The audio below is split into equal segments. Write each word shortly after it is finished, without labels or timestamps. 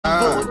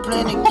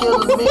plenty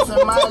killers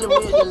mixing Miley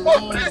with the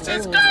lean. This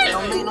is crazy.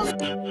 Don't make no.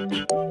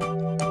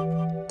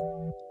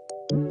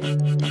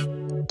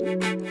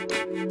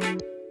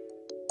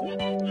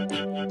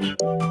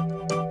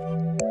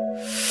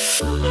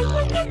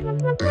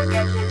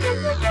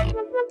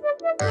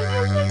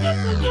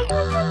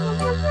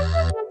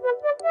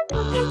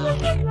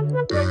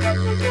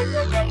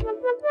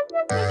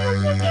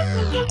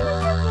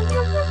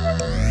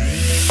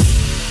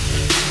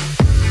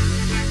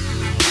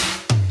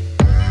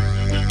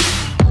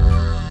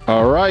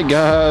 All right,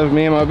 guys,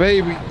 me and my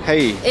baby.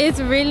 Hey, it's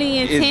really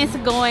intense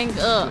going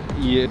up.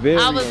 Yeah, very.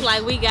 I was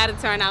like, we gotta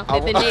turn off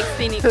at the next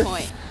scenic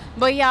point.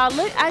 But y'all,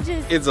 look,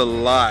 it's a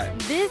lot.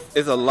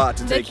 It's a lot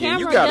to take in.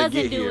 You gotta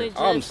get here.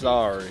 I'm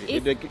sorry.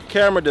 The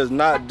camera does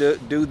not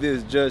do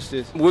this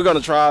justice. We're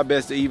gonna try our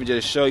best to even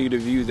just show you the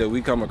views that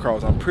we come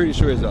across. I'm pretty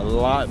sure it's a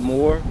lot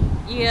more.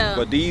 Yeah.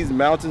 But these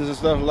mountains and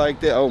stuff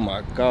like that, oh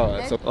my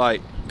God. So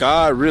like,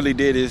 God really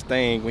did his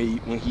thing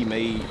when he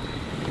made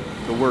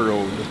the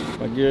world.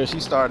 My girl, she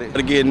started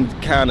getting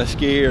kind of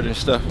scared and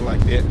stuff like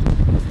that.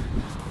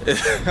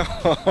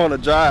 On the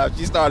drive,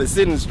 she started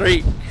sitting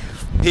straight,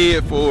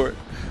 head forward.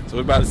 So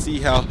we're about to see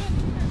how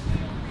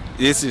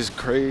this is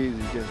crazy.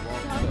 Just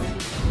walking up.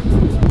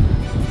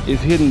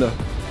 It's hitting the.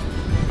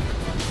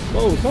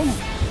 Oh, something.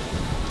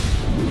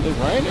 It's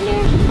raining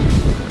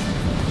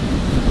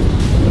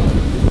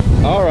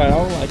now. All right, I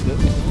don't like this.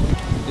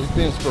 It's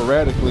been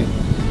sporadically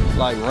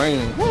like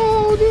raining.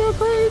 Whoa, they're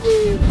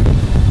crazy.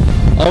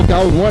 Okay,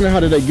 I was wondering how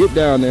did they get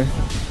down there.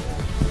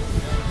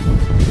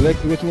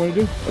 Alexis, what you want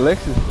to do?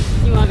 Alexis.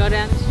 You want to go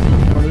down the street?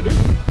 What you want to do?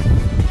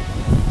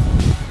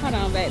 Hold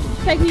on, babe.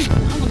 Take me.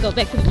 I'm gonna go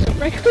back to the truck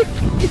right quick.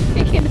 It's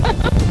picking up.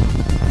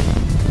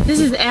 This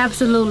is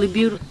absolutely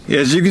beautiful. Yeah,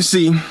 as you can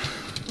see,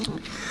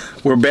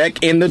 we're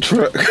back in the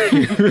truck.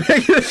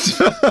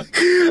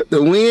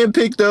 The wind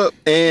picked up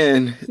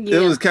and it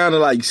was kind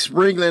of like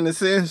sprinkling in a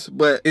sense,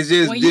 but it's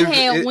just when you different.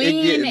 had wind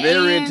it gets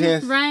very and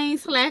intense. rain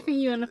slapping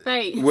you in the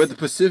face. With the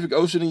Pacific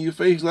Ocean in your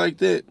face like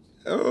that.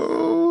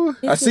 Oh,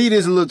 I see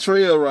this little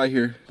trail right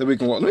here that we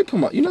can walk. Let me put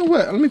my, you know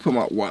what? Let me put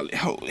my wallet.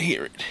 Hold,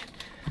 hear it.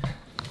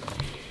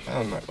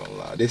 I'm not gonna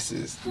lie, this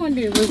is. I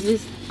wonder if was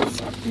this.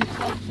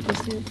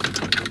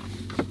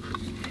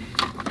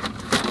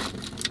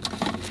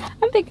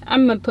 I think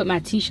I'm gonna put my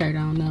t-shirt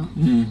on though,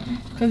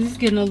 cause it's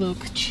getting a little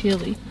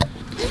chilly.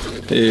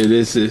 Yeah,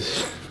 this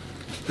is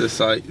the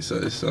site, so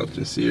it's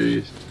something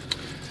serious.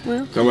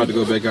 Well, I'm about to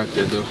go back out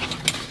there though.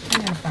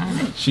 Yeah,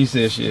 fine. She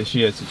said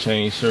she has to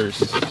change shirts.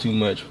 This is too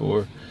much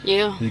for her.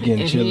 Yeah, it's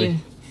getting chilly.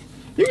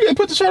 You can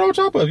put the shirt on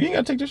top of it. You ain't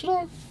gotta take this shit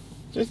off.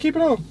 Just keep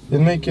it on. It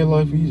make your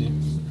life easier.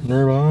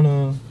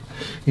 Nirvana.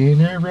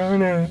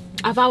 Nirvana.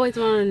 I've always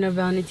wanted a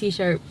Nirvana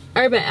t-shirt.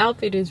 Urban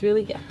Outfitters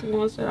really got the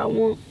ones that I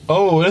want.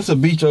 Oh, that's a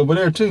beach over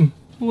there too.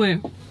 Where?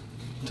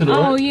 To the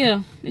right? Oh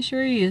yeah, it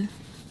sure is.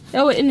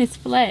 Oh, and it's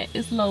flat.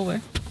 It's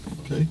lower.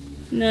 Okay.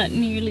 Not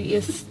nearly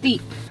as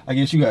steep. I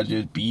guess you gotta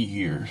just be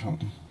here or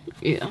something.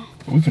 Yeah.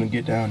 We finna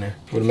get down there.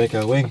 We're gonna make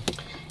our way.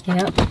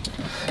 Yep.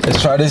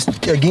 Let's try this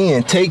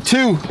again. Take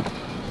two.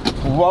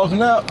 We're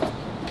walking up.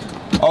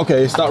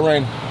 Okay, stop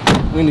raining.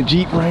 We're in the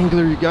Jeep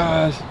Wrangler, you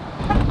guys.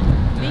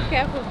 Be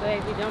careful,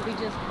 baby. Don't be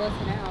just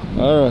busting out.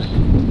 All right.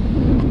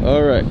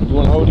 All right. You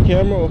want to hold the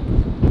camera? Or?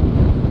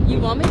 You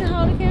want me to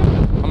hold the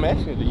camera? I'm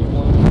asking. Do you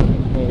want to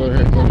go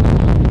ahead?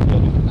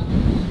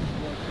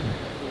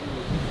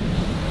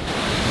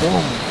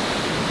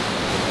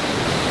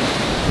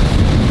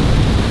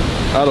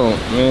 I don't,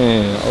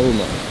 man. Oh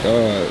my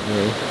God,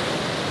 bro.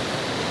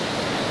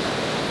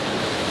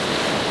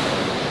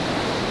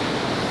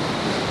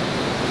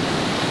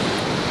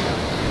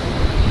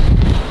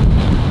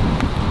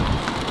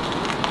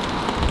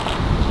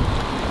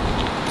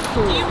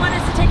 Do you want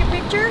us to take a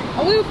picture?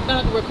 Oh, we were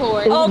gonna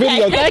record. Okay.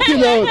 Video. Thank you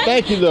though.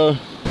 Thank you though.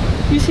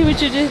 You see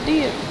what you just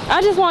did?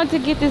 I just wanted to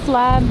get this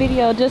live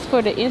video just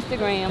for the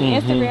Instagram.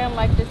 Instagram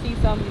like to see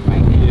something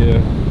right now.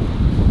 Yeah.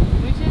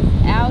 We're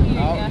just out here.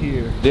 Out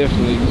here.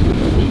 Definitely.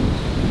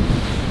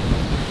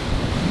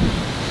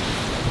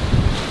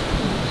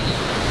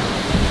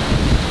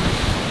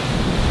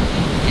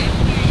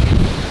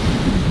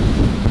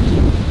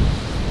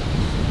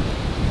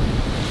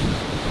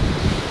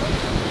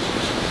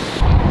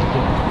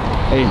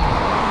 Hey,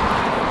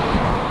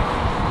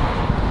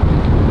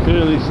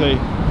 clearly say,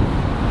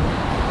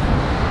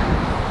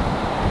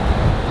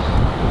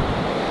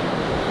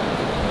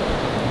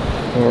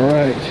 all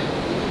right,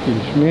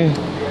 excuse me.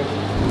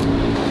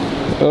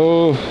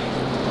 Oh,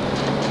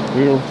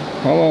 we're,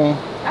 hold on.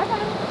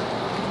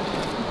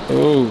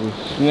 Oh,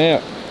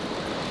 snap.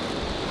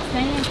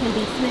 Sand can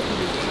be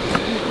slippery.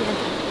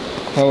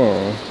 Hold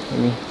on, let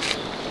me.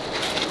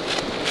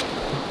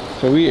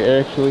 So we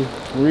actually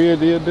real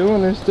deal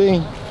doing this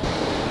thing.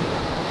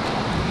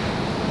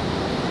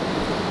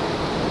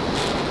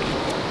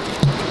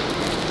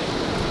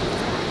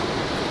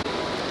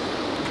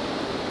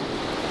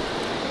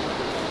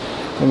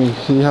 Let me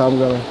see how I'm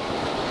gonna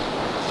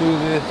do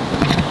this.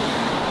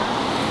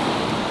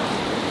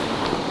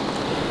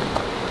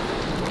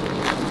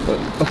 But,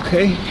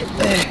 okay.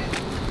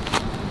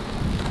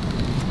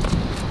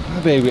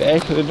 My baby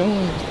actually doing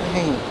this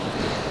thing.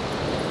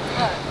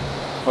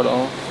 Hold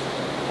on.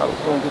 I was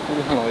going to get through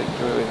this. Hold on, wait,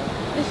 wait.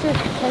 It's just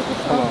take it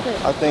Hold on.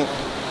 I think.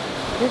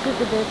 This is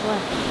the best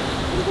way.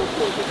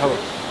 Hold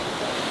on.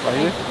 Right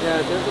here? Yeah,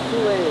 there's a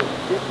two-way.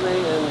 This way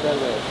and that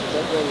way.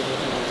 That way is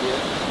here.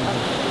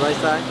 Okay. Right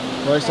side?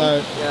 Right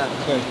side? Yeah.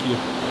 Thank you.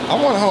 I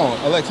want to, hold on,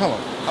 Alex, hold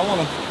on. I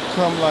want to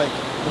come like,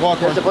 walk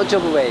There's a bunch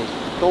of ways.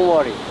 Don't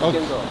worry. Okay.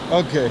 You can go.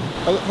 Okay.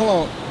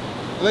 Hold on.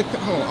 Alex,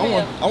 hold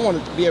on. I want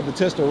to be able to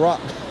touch the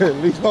rock. At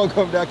least I'll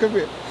come down. Come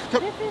here.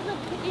 Come. This is a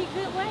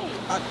good way.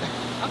 I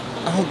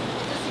don't.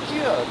 It's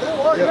secure. Don't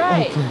worry. Yeah,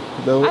 Right. Okay.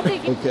 No, I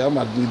think okay, I'm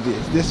about to do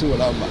this. This is what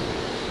I'm about.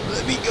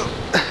 Let me go.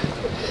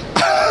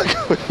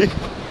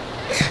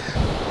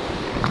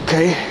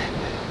 Okay.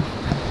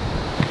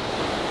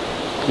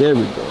 There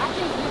we go. I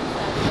think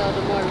this is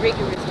the more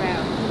rigorous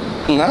route.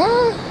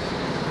 Nah.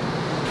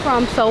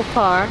 From so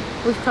far,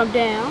 we've come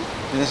down.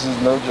 This is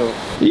no joke.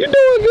 You're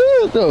doing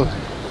good though.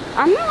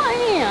 I know I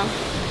am.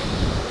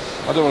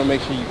 I just want to make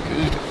sure you're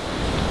good.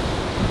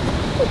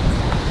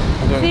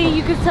 See,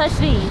 you can touch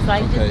these.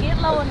 Like, Okay. just get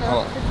low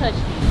enough to touch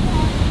these.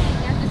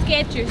 That's the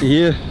Skechers.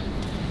 Yeah.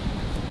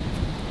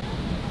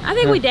 I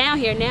think we down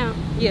here now.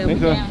 Yeah, we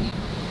Think so? down here.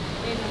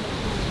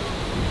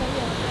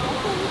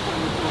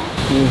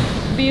 Yeah.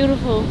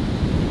 Beautiful.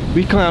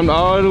 We climbed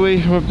all the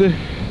way from up there.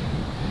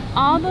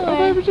 All the My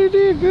way. baby, she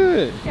did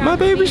good. Yeah, My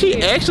baby, she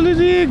did. actually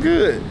did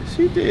good.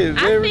 She did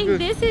I very think good.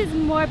 this is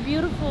more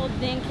beautiful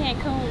than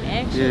Cancun,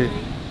 actually. Yeah.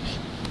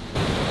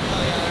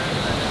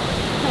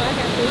 Oh, I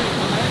got food.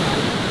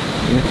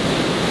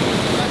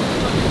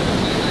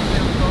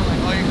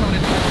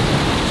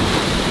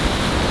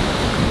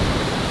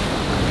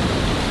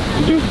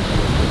 You do?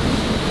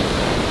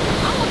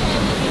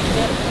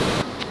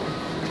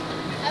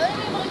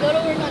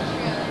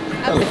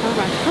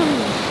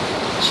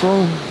 What's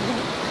wrong?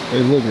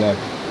 It look like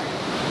it.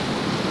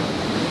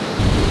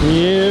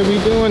 Yeah, we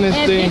doing this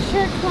thing.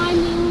 Adventure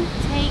climbing,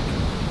 take 2.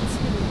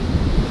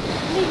 I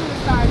think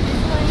we'll start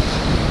this way.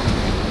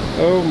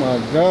 Oh my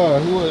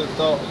God, who would have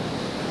thought?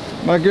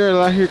 My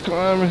girl out here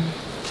climbing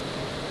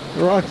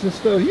the rocks and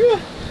stuff. You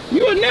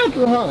a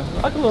natural, huh?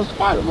 Like a little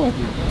spider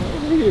monkey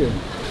over here.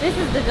 This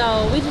is the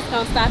goal. We just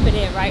gonna stop it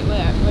at right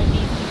where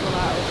these people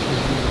are.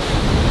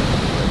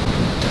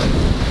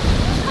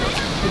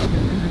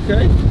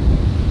 Okay.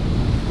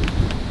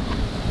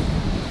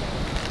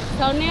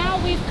 So now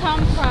we've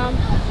come from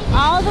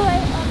all the way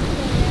up there,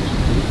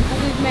 and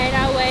we've made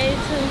our way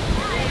to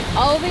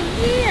over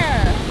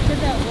here to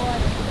that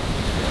water.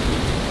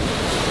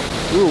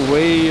 We were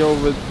way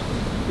over.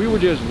 We were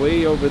just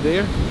way over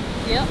there.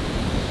 Yep.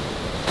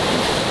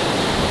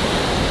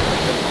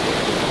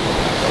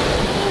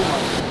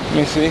 Let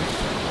me see.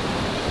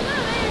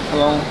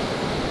 Hold on.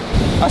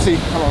 I see.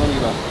 Hold on, let me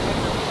get back.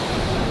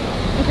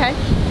 Okay.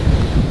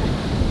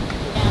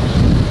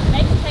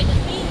 They can take a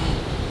seat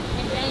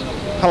and then.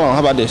 Hold on, how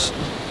about this?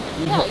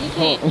 No, you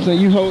can't. I'm saying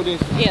you hold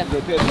this. Yeah.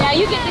 Now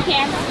you get the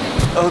camera.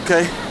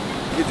 Okay.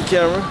 Get the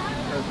camera.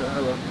 Okay,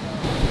 hello.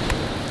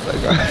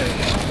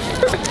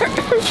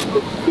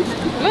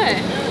 What?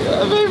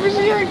 Yeah, baby,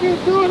 see, I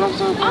can't do it. I'm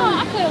so good. Oh, I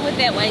could have went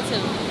that way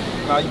too.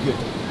 Nah, you good.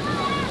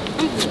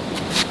 I'm good.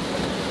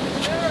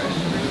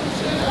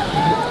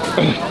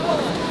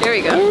 There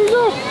we go. There we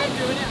go.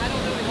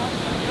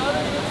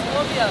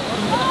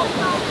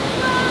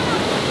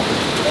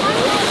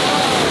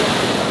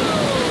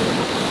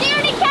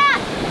 Scaredy cat!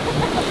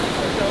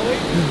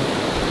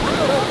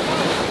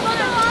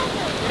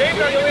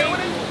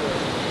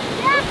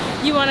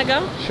 You want to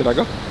go? Should I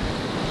go?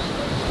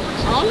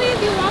 Only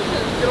if you want to.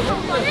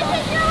 This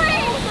is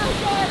yours!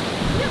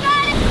 You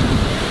got it!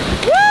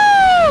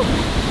 Woo!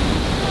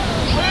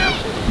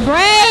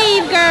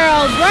 Brave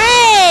girl,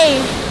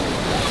 brave!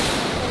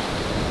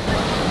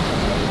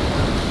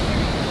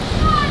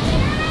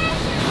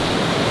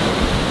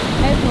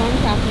 That's what I'm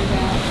talking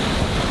about.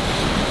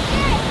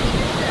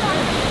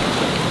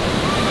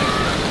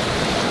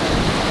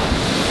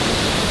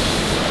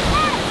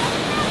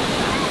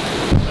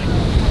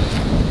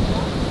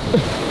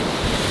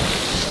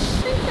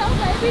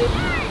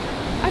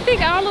 I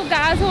think all of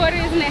God's order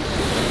is next.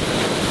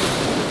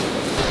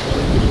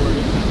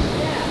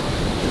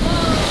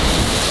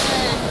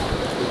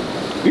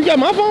 You got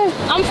my phone?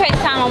 I'm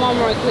FaceTime my mom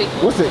real quick.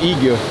 What's an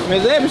e-gift?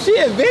 Miss Abby, she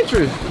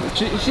adventurous.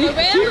 She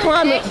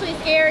climbing. Actually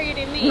scarier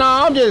than me. No,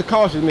 I'm just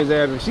cautious, Miss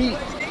Abby. Miss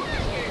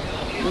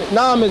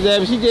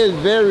Abby, she just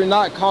very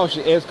not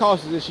cautious, as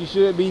cautious as she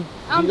should be.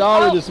 She's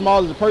already the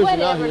smallest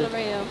person out here.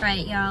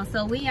 Right, y'all.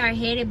 So we are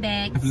headed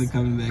back. Definitely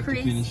coming back Chris.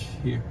 to finish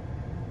here.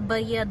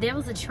 But yeah, there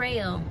was a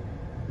trail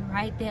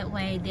right that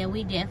way that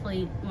we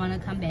definitely want to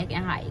come back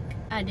and hike.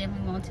 I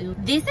definitely want to.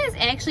 This has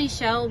actually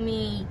showed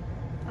me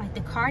like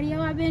the cardio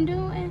I've been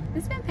doing.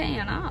 It's been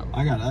paying off.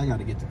 I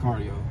gotta get the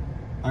cardio.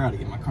 I gotta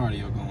get my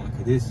cardio going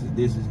because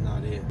this is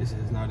not it. This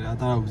is not it. I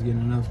thought I was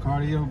getting enough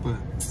cardio, but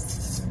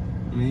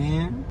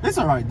man, it's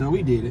all right though.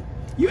 We did it.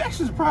 You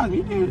actually surprised me.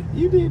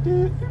 You did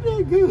good.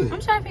 I'm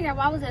trying to figure out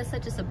why was that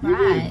such a surprise.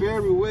 You did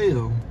very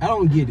well. I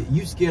don't get it.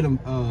 You scared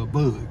of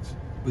bugs.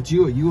 But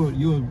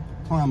you'll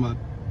climb a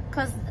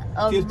Cause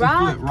a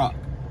 50-foot rock.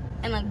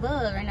 and a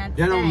bug are not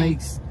the That don't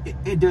same.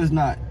 it does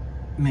not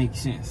make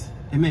sense.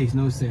 It makes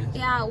no sense.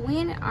 Yeah,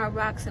 when are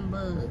rocks and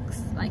bugs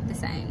like the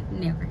same?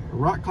 Never.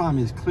 Rock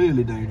climbing is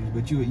clearly dangerous,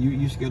 but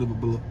you scared of a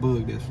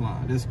bug that's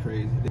flying. That's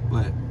crazy.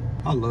 But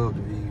I love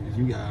the views.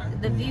 You guys.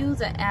 The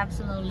views are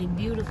absolutely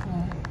beautiful.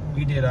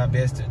 We did our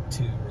best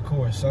to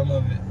record some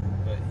of it,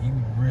 but you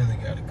really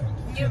gotta come.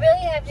 You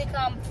really have to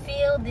come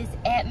feel this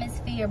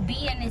atmosphere,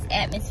 be in this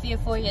atmosphere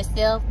for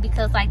yourself,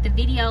 because like the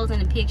videos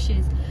and the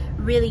pictures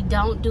really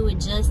don't do it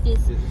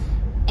justice.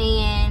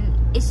 And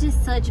it's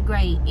just such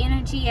great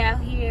energy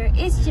out here.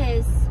 It's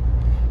just,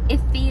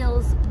 it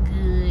feels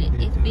good.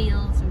 It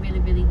feels really,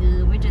 really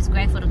good. We're just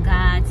grateful to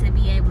God to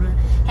be able to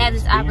have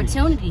this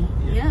opportunity.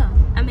 Yeah.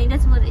 I mean,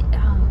 that's what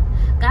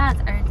God's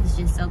earth is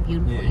just so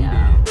beautiful,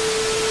 y'all.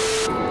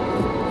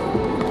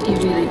 It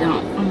really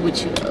don't. I'm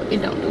with you.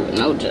 It don't do it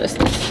no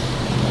justice.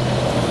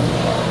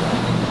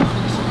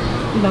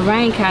 The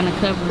rain kind of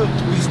covered.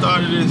 We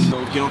started this, so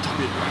get on top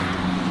of it.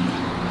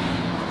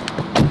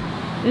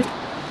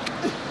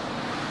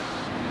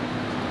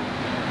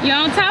 You're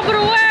on top of the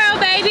world,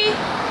 baby.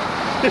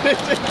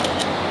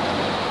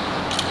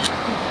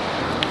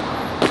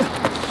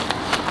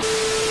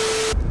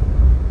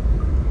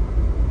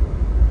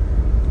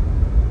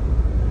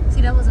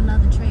 See, that was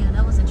another trail.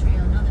 That was a trail.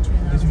 Another trail.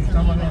 That's what you're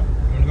talking about now?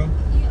 You wanna go?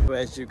 Yeah. Well,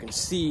 as you can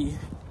see,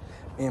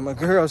 and my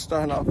girl's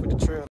starting off with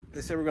the trail.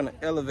 They said we're gonna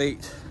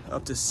elevate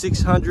up to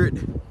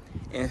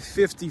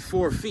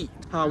 654 feet.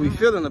 How are we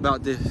feeling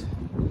about this?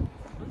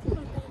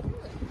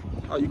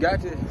 Oh, you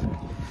got this?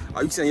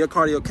 Oh, you saying your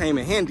cardio came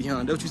in handy,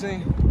 huh? That's what you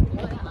saying?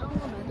 Well, I don't know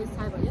about this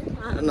type of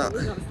incline. No.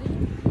 We're gonna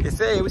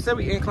see. We said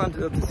we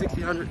inclined up to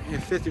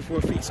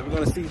 654 feet, so we're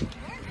gonna see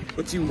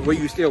where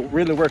you still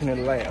really working in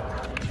the lab.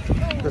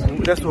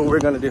 That's what we're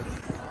gonna do.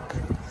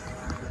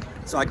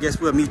 So I guess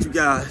we'll meet you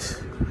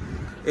guys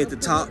at the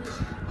top.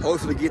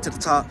 Hopefully get to the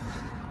top.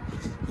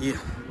 Yeah.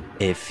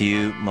 A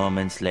few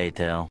moments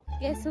later.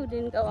 Guess who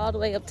didn't go all the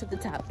way up to the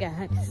top,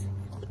 guys?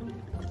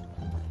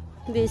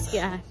 This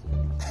guy.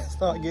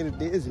 Start getting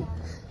dizzy.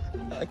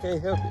 I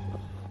can't help it.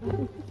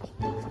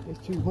 It's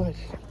too much.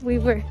 We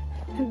were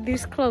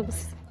this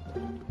close.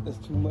 It's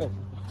too much.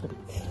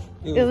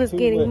 It was too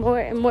getting much. more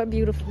and more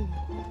beautiful.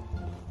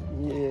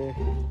 Yeah.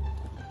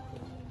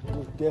 It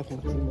was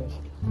definitely too much.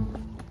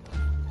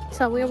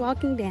 So we're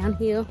walking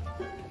downhill.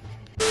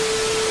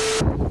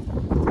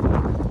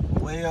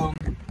 Well,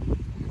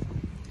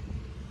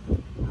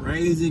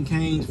 raising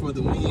canes for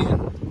the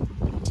win.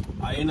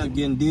 I end up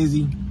getting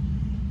dizzy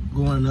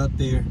going up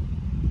there,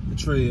 the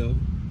trail.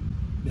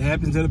 It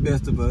happens to the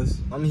best of us.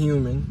 I'm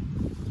human.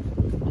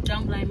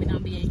 Don't blame it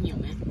on being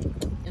human.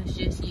 It's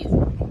just you.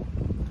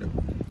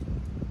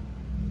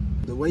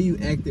 The way you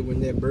acted when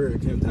that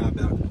bird came to our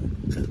balcony.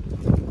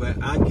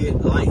 But I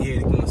get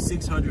lightheaded going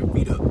 600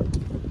 feet up.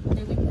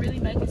 Did we really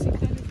make it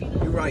 600 feet up?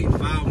 You're right,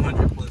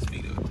 500 plus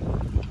feet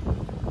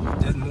up.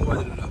 That's more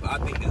than enough. I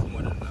think that's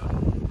more than enough.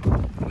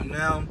 But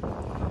now,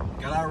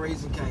 got our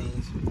raising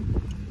canes.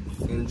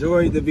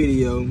 Enjoyed the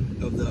video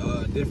of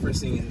the different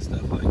scenes and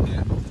stuff like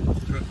that.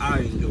 I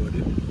enjoyed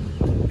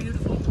it.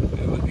 Beautiful.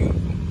 It was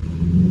beautiful.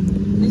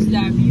 This is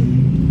our view.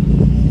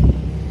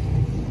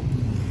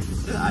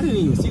 I didn't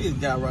even see this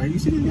guy right here. You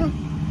see this guy?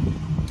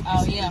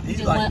 Oh yeah, He's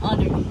just like- went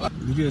under.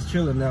 We're just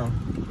chilling now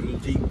in the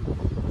Jeep,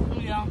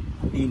 Yeah,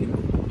 eating.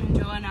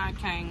 enjoying our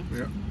cane.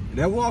 Yeah.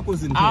 That walk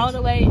was intense. All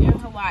the way in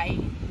Hawaii.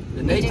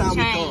 The next It time we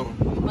didn't come.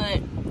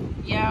 change,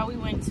 but yeah, we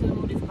went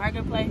to this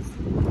burger place.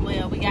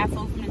 Well, we got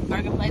food from this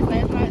burger place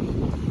last night.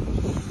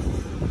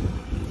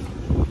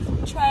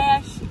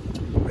 Trash.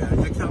 Yeah,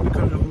 next time we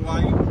come to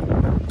Hawaii,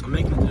 I'm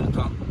making it to the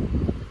top.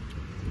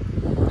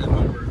 That's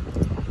my word.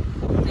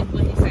 That's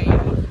what he said.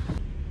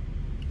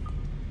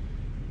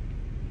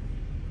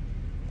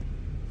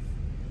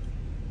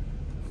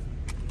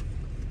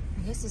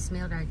 I guess he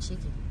smelled our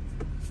chicken.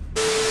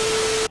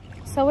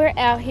 So we're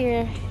out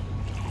here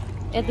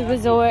at the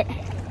resort.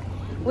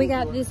 We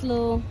got this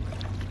little,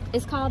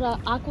 it's called a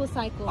aqua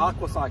cycle.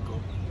 Aquacycle.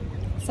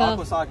 So,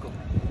 Aquacycle.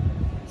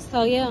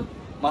 so yeah.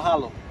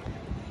 Mahalo.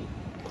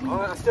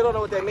 I still don't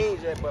know what that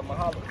means yet, but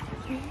mahalo.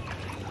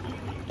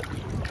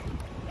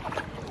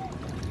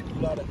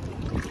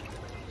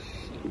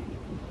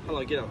 Hold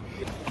on, get up.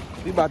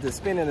 We about to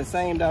spin in the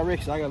same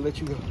direction. I gotta let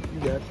you go. You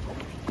got it.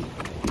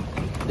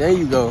 There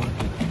you go.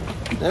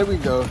 There we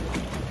go.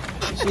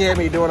 She had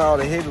me doing all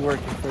the heavy work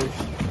at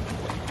first.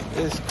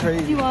 It's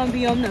crazy. You want to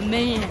be on the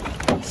man.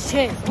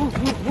 Shit.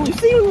 You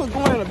see we was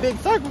going in a big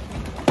circle?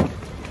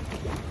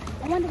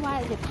 I wonder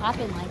why is it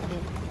popping like this?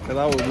 Because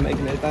I was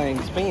making that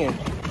thing spin.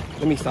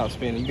 Let me stop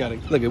spinning. You gotta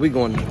look at we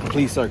going in a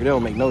complete circle. That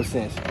don't make no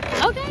sense.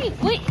 Okay,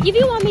 wait, if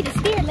you want me to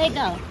steer, let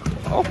go.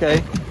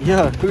 Okay.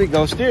 Yeah, here we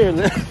go. Steering.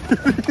 This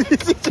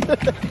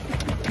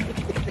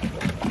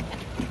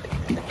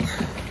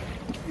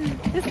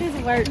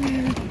doesn't work.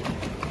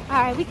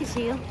 All right, we can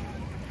chill.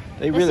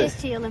 They Let's really,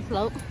 just chill and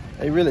float.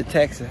 they really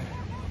taxing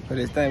for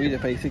this thing. We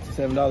just paid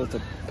 $67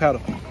 to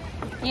paddle.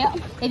 Yep.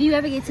 If you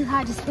ever get too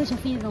hot, just put your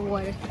feet in the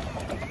water.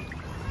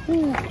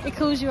 It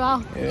cools you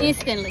off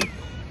instantly.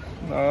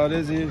 Oh,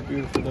 this is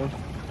beautiful though.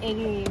 It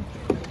is.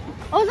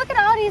 Oh, look at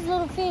all these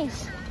little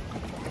fish.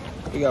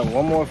 We got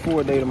one more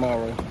 4-day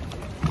tomorrow.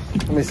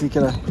 Let me see,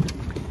 can I?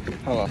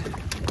 Hold on.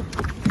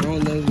 Roll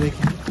those, Vicky.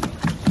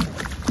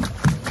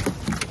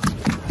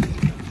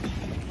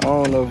 I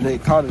don't know if they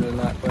caught it or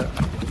not, but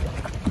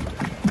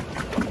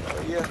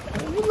yeah,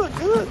 you look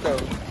good though.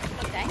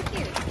 Thank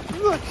you.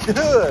 You look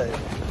good.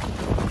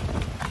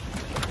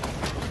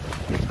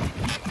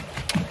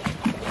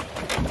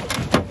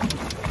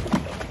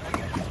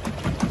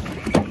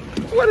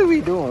 What are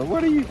we doing?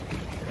 What are you?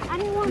 I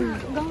didn't want to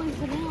go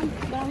into them,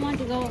 but I wanted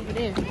to go over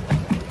there.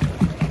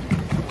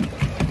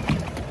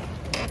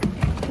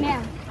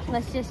 Now,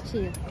 let's just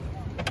chill.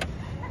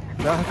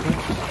 We're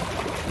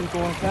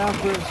going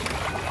backwards.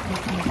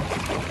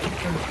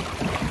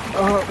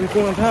 We're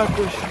going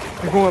backwards.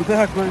 We're going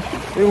backwards.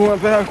 We're going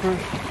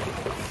backwards.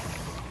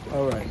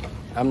 All right.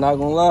 I'm not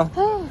gonna lie.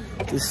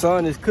 The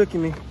sun is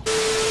cooking me.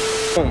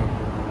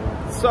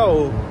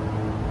 So,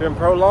 been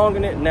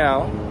prolonging it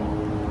now,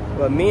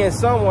 but me and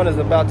someone is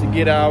about to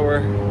get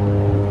our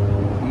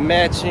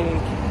matching.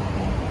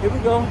 Here we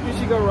go. You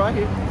should go right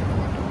here.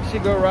 You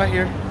should go right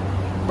here.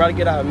 About to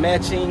get our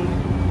matching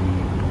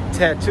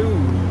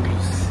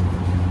tattoos.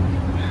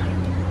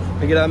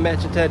 We get our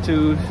matching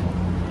tattoos.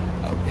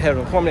 Have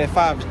an appointment at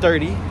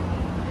 5:30.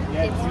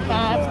 It's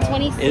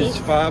 5:26. It's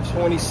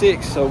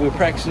 5:26, so we're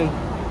practicing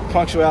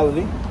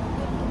punctuality.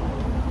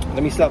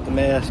 Let me slap the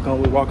mask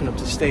on. We're walking up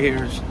the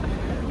stairs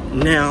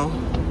now.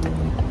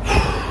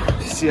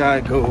 See how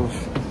it goes.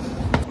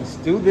 Let's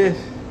do this.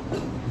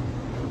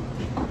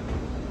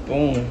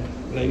 Boom.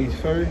 Ladies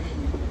first.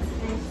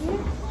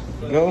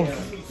 Go.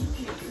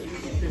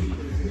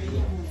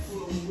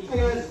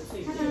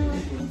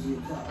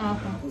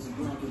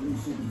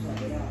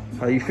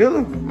 How you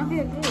feeling? I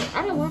feel good.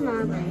 I didn't wear my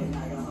ring.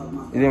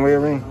 You didn't wear a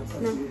ring?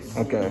 No.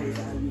 Okay.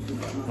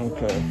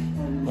 Okay.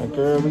 My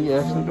girl, we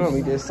actually doing.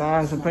 We just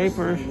signed some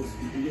papers.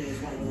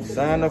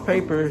 Sign the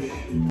papers.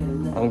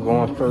 I'm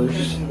going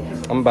first.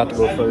 I'm about to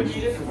go first.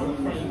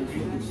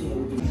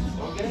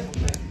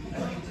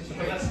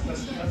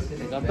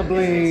 Take out the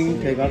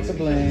bling. Take out the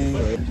bling. I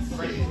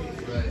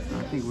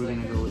think we're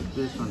gonna go with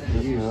this one.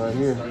 This one right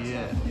here.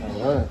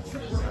 Yeah. All right.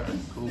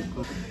 Cool,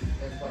 cool.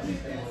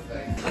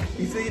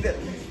 You see that?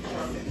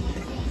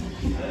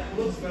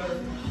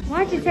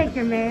 Why'd you take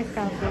your mask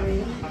off,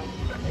 Maria?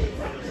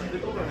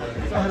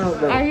 I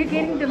don't know. Are you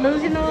getting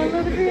delusional a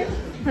little bit?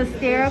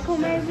 Hysterical,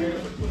 maybe?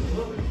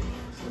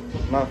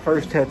 My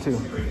first tattoo.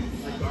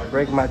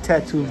 Break my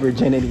tattoo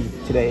virginity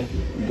today,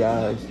 you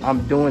guys.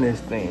 I'm doing this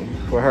thing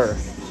for her.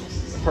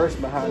 The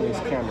person behind this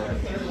camera.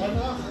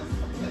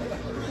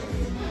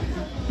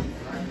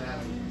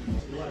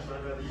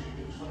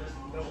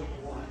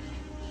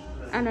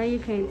 I know you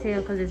can't tell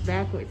because it's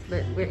backwards,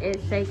 but we're at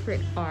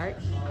Sacred Art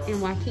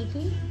in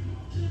Waikiki.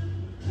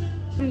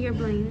 Your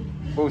bling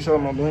Oh, show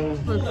my bling.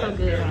 looks so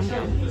good on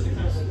him.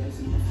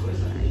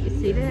 You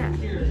see that?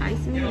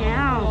 Icing me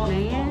out,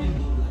 man.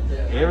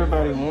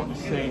 Everybody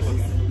wants to say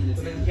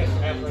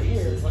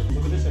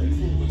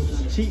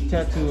cheap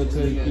tattoo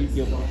until you keep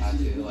your A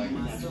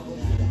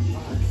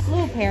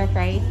little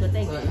paraphrase, but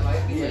they good.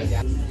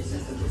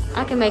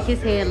 I can make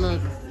his head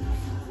look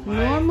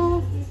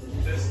normal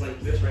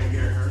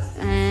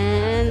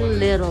and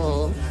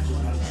little.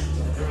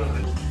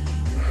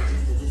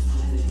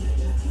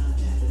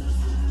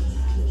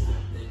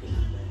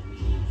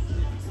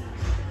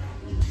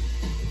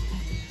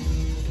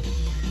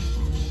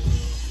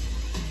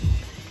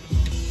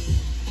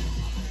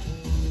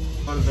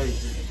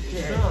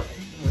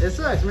 It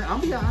sucks, man. I'm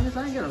gonna be honest,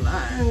 I ain't gonna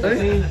lie.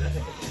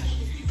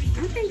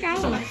 I think I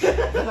was.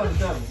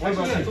 What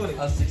about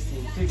you?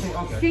 16. 16,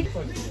 okay.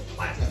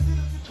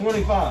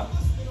 25.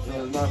 That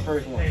was my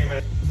first one.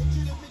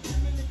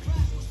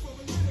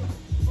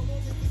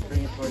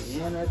 Bring it towards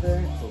the end right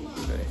there. Cool.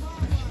 Okay.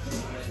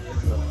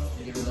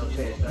 Give it a little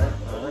taste, right?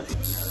 All right.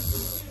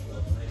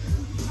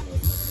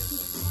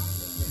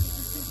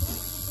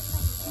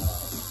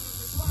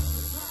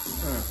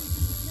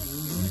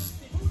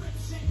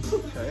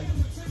 Okay.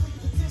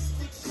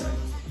 A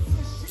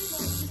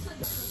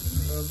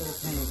little bit of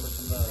pain for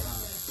some love,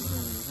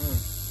 huh?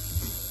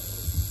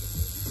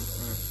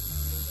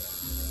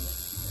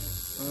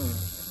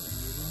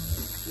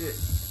 Shit.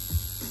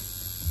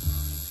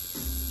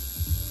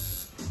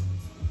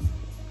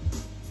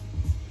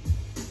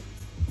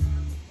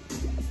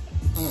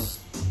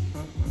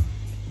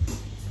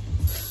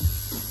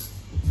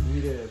 You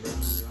did it, bro.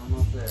 You're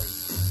almost there.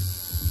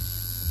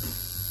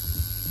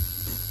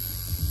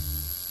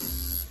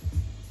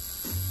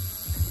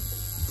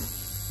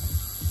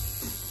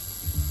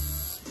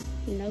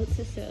 Note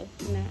to self,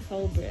 not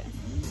whole breath.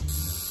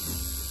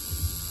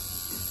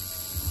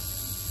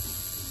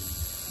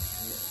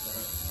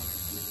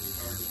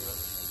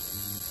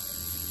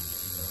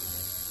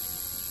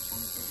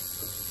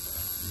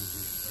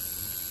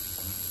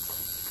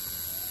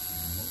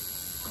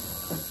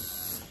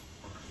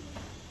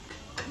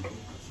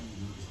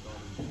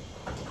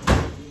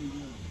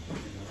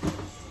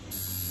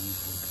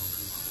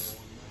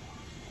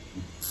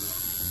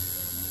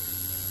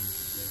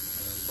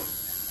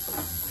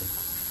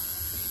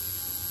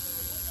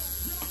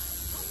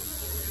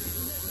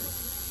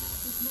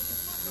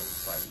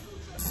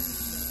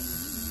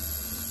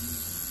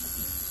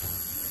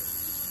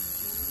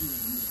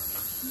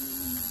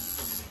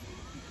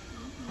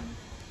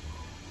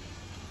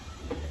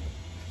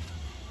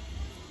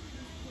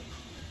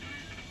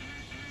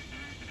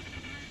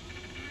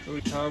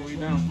 How are we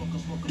done?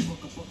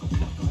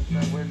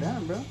 We're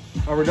done, bro.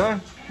 Oh, we're done?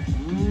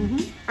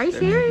 Mm-hmm. Are you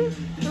serious?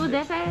 It was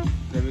that fast?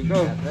 There we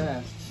go. That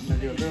fast. I'm gonna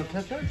do a little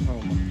touch-up.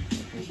 Oh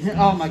my.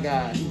 Oh my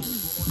God.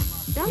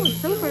 That was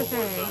super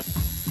fast.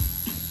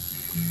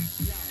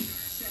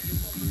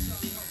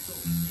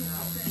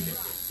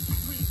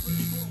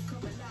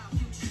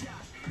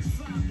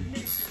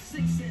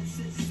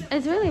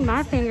 It's really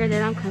my finger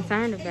that I'm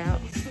concerned about.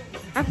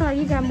 I feel like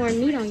you got more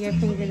meat on your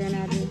finger than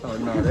I do. Oh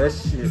no, that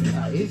shit.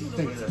 Nah, his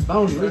fingers are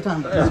bony. What are you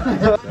talking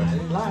about?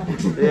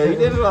 Yeah, you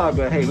did a lot,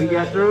 but hey, we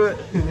got through it.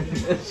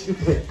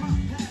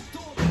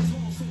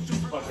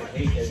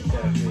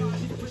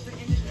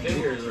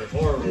 Fingers are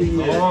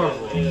horrible.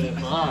 Horrible. Yeah.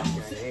 Fuck,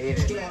 I hate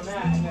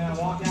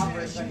it.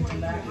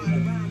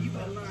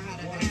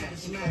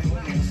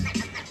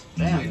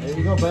 Damn, there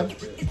you go, bud.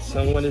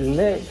 Someone is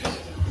next.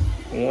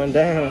 One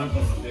down.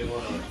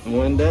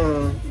 One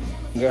down.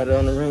 Got it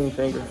on the ring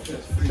finger.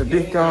 The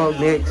big dog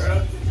next.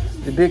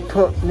 The big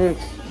pup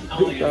next.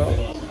 Big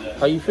dog.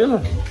 How you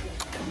feeling?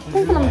 I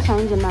think I'm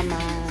changing my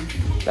mind.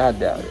 I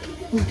doubt it.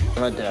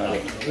 I doubt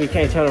it. We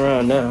can't turn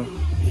around now.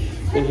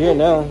 We're here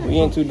now. We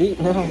in too deep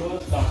now.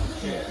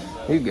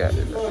 You got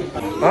it.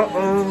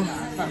 Uh-oh.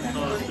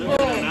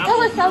 It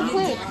was so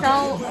quick,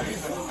 so...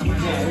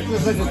 Yeah, it's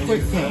just like a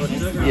quick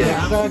thing.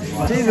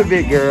 Yeah. She's a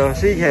big girl.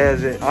 She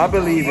has it. I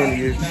believe in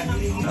you.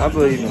 I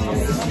believe in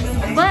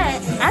you.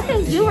 But I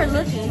think you were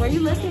looking. Were you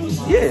looking?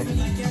 Yeah.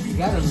 You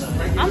gotta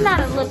look. I'm not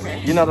a looker.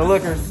 You're not a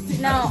looker?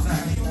 No,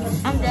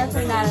 I'm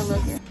definitely not a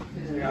looker.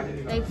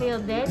 They feel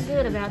that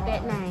good about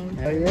that name.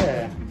 Hell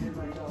yeah.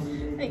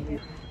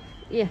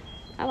 Yeah,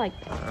 I like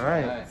that. All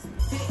right.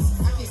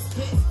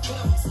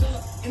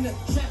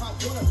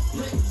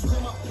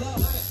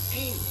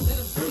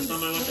 First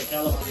time I went to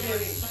California.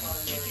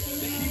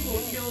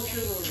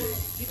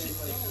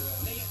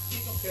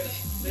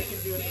 They can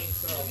do it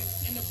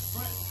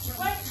themselves.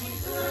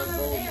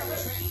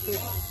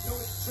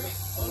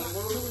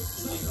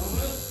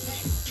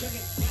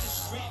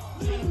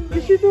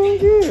 What you doing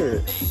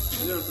good?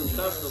 You're doing some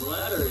custom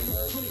laddering.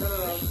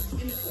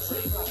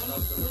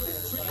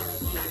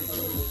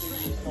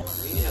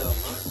 Yeah,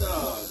 my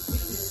dog.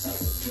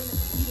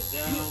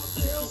 Down with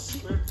the El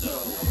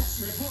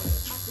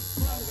Scripto.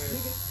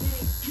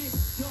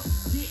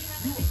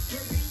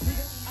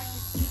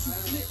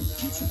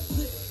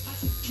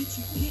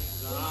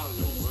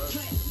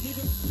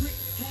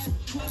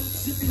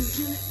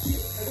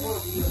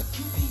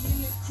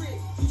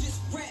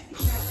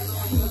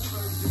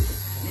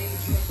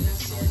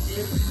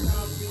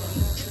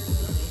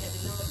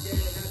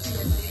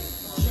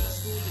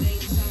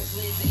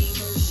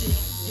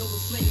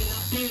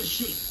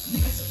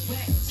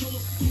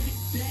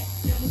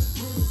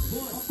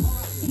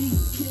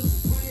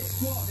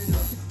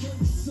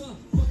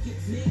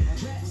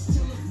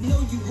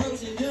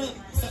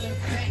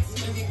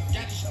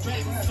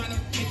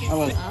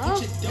 Oh,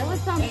 that was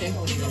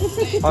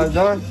something. All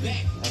done? I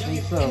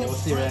think so. We'll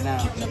see right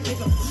now.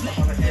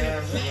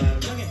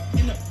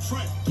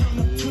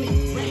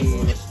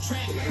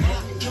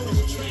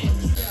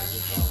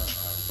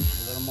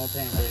 A little more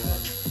pain,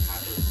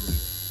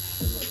 baby.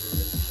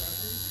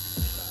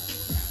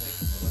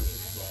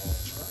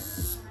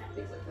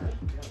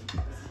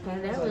 Okay,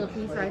 that little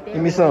piece right there.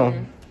 Give me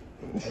some.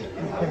 You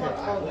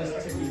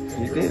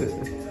did it.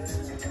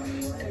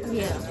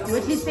 Yeah,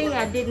 what you see,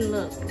 I didn't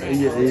look.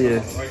 Yeah,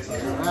 yes.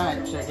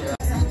 Alright, check it out.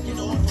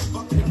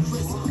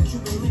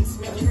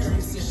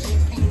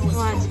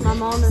 Watch, my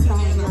Mona's on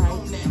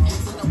like,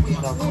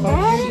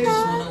 Daddy,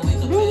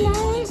 been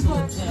married for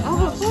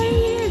over 40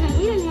 years and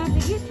we didn't have to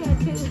get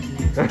tattoos.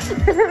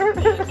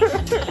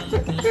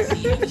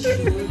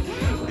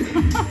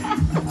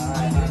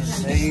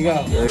 There you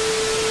go.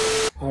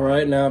 All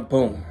right, now,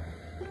 boom.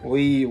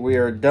 We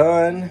are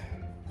done.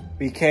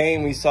 We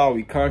came, we saw,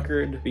 we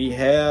conquered. We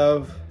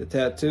have the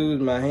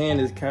tattoos. My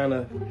hand is kind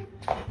of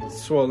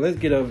swollen. Let's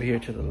get over here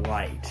to the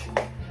light.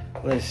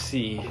 Let's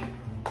see.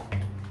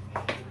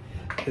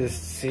 Let's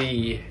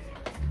see.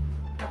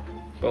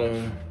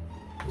 Boom.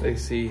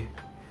 Let's see.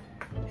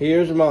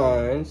 Here's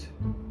mine.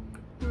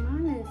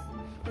 Mine is,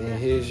 And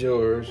here's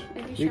yours.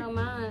 if you show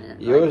mine,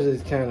 Yours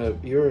is kind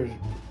of, yours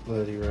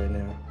bloody right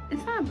now.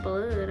 it's not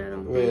blood, I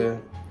don't think. Yeah.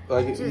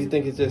 Like, you Just-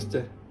 think it's just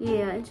a,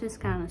 Yeah, it's just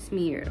kind of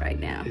smeared right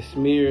now. it's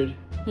smeared.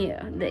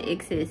 Yeah, the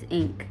excess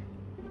ink.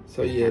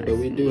 So yeah, but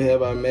we do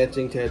have our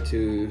matching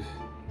tattoos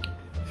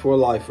for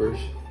lifers.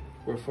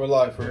 We're for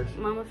lifers.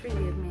 Mama,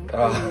 forgive me.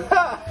 Uh,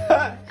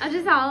 That's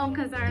just all I'm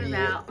concerned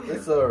about.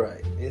 It's all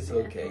right. It's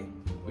okay.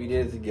 We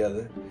did it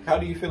together. How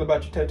do you feel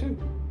about your tattoo?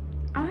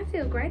 Oh, I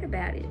feel great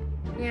about it.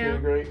 You Feel know,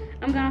 great?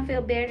 I'm gonna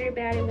feel better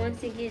about it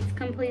once it gets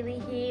completely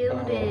healed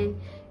Uh-huh. and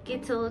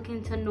get to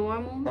looking to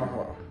normal.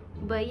 Uh-huh.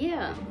 But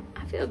yeah,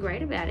 I feel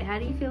great about it. How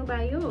do you feel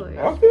about yours?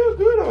 I feel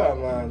good about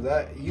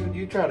mine.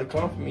 You try to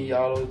comfort me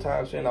all the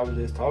time saying I was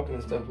just talking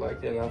and stuff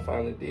like that, and I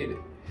finally did it.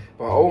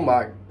 But oh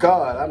my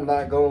God, I'm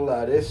not gonna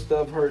lie, this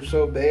stuff hurts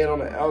so bad on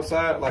the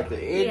outside, like the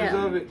edges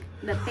Yeah. of it.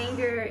 The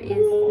finger is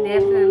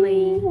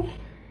definitely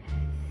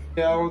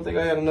don't think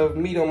I had enough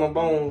meat on my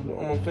bones,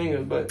 on my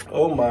fingers, but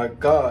oh my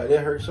God,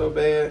 that hurt so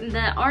bad.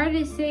 The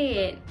artist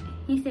said,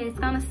 he said it's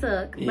gonna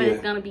suck, but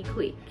it's gonna be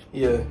quick.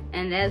 Yeah.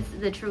 And that's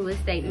the truest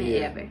statement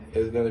ever.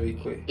 It's gonna be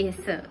quick. It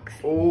sucks.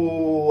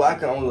 Oh, I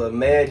can only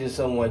imagine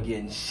someone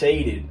getting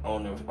shaded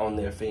on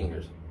their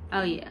fingers.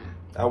 Oh yeah.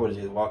 I would have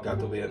just walked out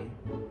the wedding.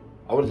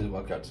 I would have just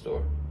walked out the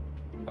store.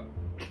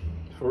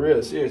 For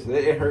real, seriously,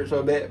 it hurt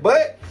so bad.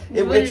 But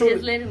you would have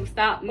just let him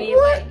stop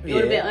midway. It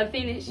would have been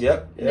unfinished.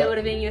 Yep. That would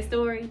have been your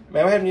story.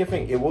 Man, what happened to your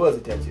finger? It was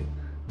a tattoo.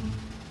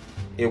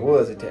 It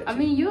was a tattoo. I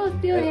mean, you'll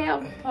still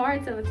have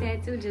parts of a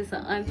tattoo, just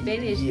an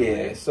unfinished.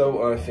 Yeah,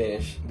 so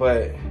unfinished.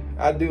 But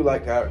I do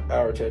like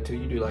our tattoo.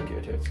 You do like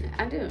your tattoo.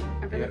 I do.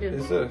 I really do.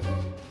 It's a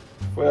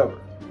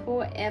forever.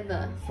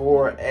 Forever.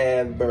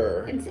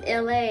 Forever. It's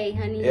LA,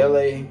 honey.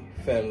 LA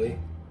family.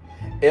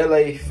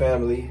 LA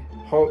family.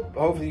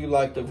 Hopefully you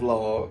like the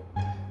vlog.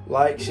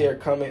 Like, share,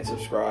 comment,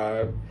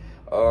 subscribe.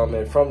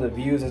 And from the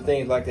views and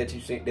things like that you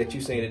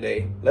seen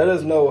today, let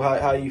us know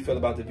how you feel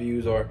about the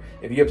views, or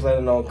if you're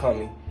planning on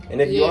coming.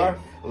 And if you are,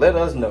 let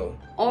us know.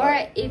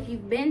 Or if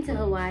you've been to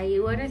Hawaii,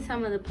 what are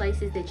some of the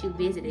places that you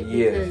visited?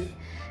 Yes.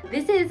 Because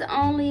this is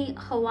only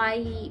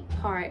Hawaii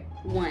part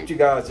 1. You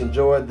guys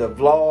enjoyed the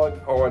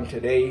vlog on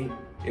today.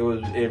 It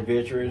was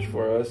adventurous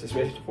for us,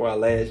 especially for our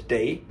last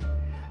day.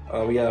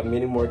 We have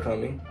many more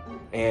coming.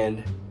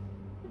 And